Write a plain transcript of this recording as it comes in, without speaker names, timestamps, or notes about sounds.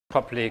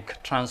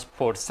public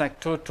transport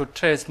sector to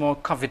trace more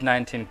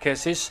COVID-19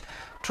 cases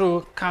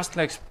through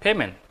cashless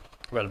payment.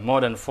 Well,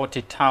 more than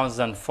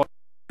 40,000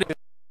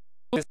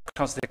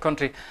 across the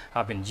country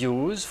have been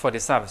used for the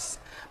service,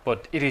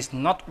 but it is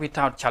not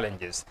without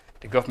challenges.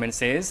 The government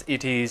says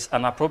it is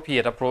an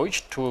appropriate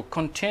approach to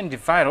contain the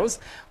virus,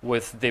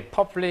 with the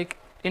public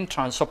in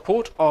turn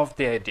support of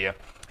the idea.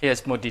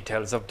 Here's more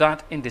details of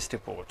that in this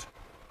report.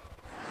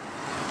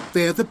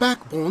 They are the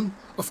backbone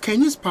of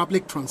Kenya's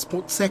public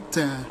transport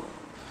sector.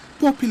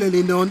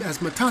 Popularly known as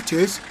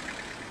matatus,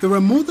 there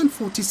are more than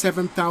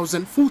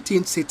 47,000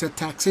 14-seater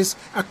taxis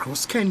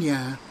across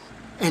Kenya.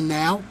 And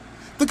now,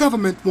 the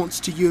government wants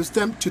to use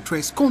them to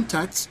trace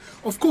contacts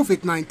of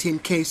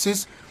COVID-19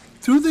 cases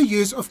through the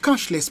use of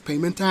cashless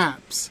payment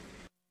apps.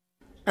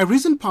 A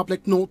recent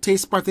public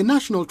notice by the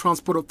National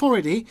Transport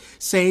Authority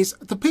says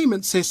the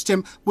payment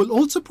system will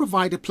also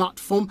provide a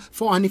platform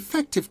for an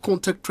effective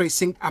contact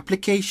tracing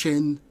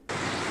application.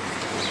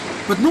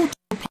 But not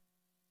all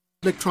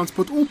public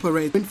transport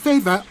operate in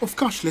favor of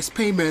cashless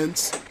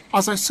payments,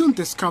 as I soon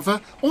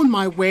discover on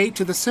my way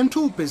to the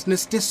Central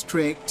Business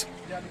District.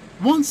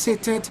 Once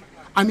seated,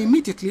 I'm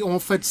immediately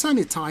offered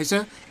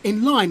sanitizer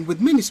in line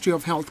with Ministry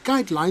of Health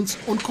guidelines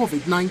on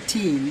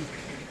COVID-19.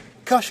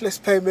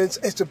 Cashless payments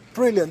is a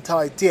brilliant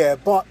idea,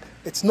 but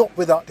it's not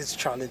without its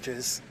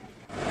challenges.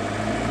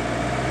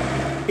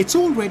 It's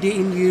already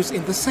in use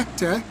in the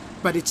sector,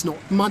 but it's not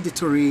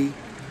mandatory.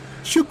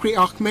 Shukri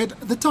Ahmed,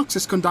 the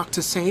taxis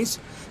conductor, says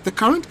the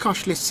current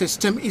cashless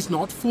system is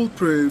not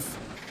foolproof.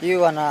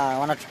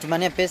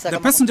 The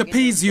passenger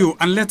pays you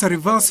and later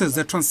reverses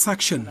the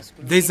transaction.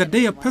 There is a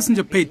day a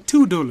passenger paid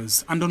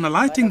 $2 and on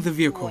alighting the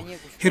vehicle,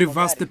 he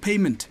reversed the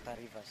payment.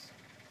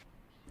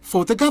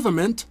 For the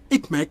government,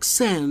 it makes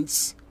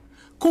sense.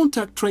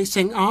 Contact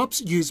tracing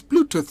apps use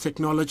Bluetooth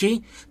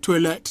technology to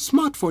alert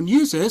smartphone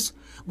users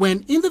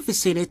when in the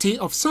vicinity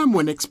of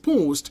someone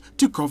exposed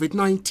to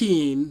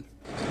COVID-19.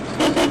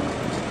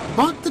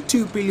 But the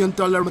 $2 billion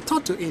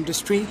matatu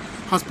industry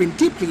has been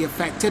deeply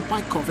affected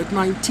by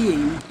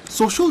COVID-19.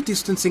 Social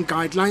distancing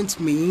guidelines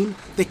mean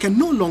they can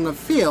no longer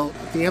fill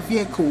their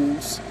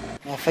vehicles.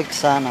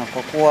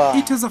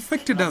 It has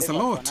affected us a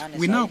lot.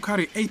 We now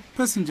carry 8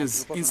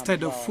 passengers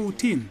instead of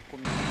 14.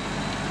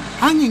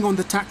 Hanging on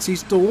the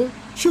taxi's door,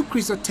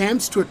 Shukri's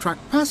attempts to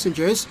attract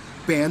passengers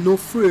bear no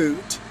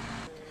fruit.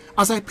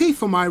 As I pay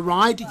for my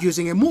ride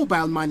using a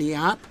mobile money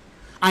app,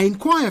 I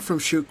inquire from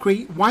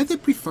Shukri why they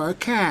prefer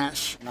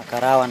cash.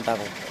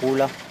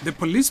 The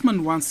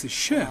policeman wants a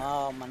share.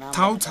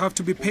 Touts have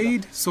to be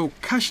paid, so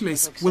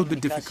cashless will be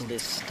difficult.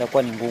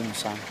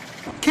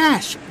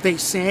 Cash, they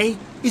say,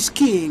 is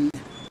king.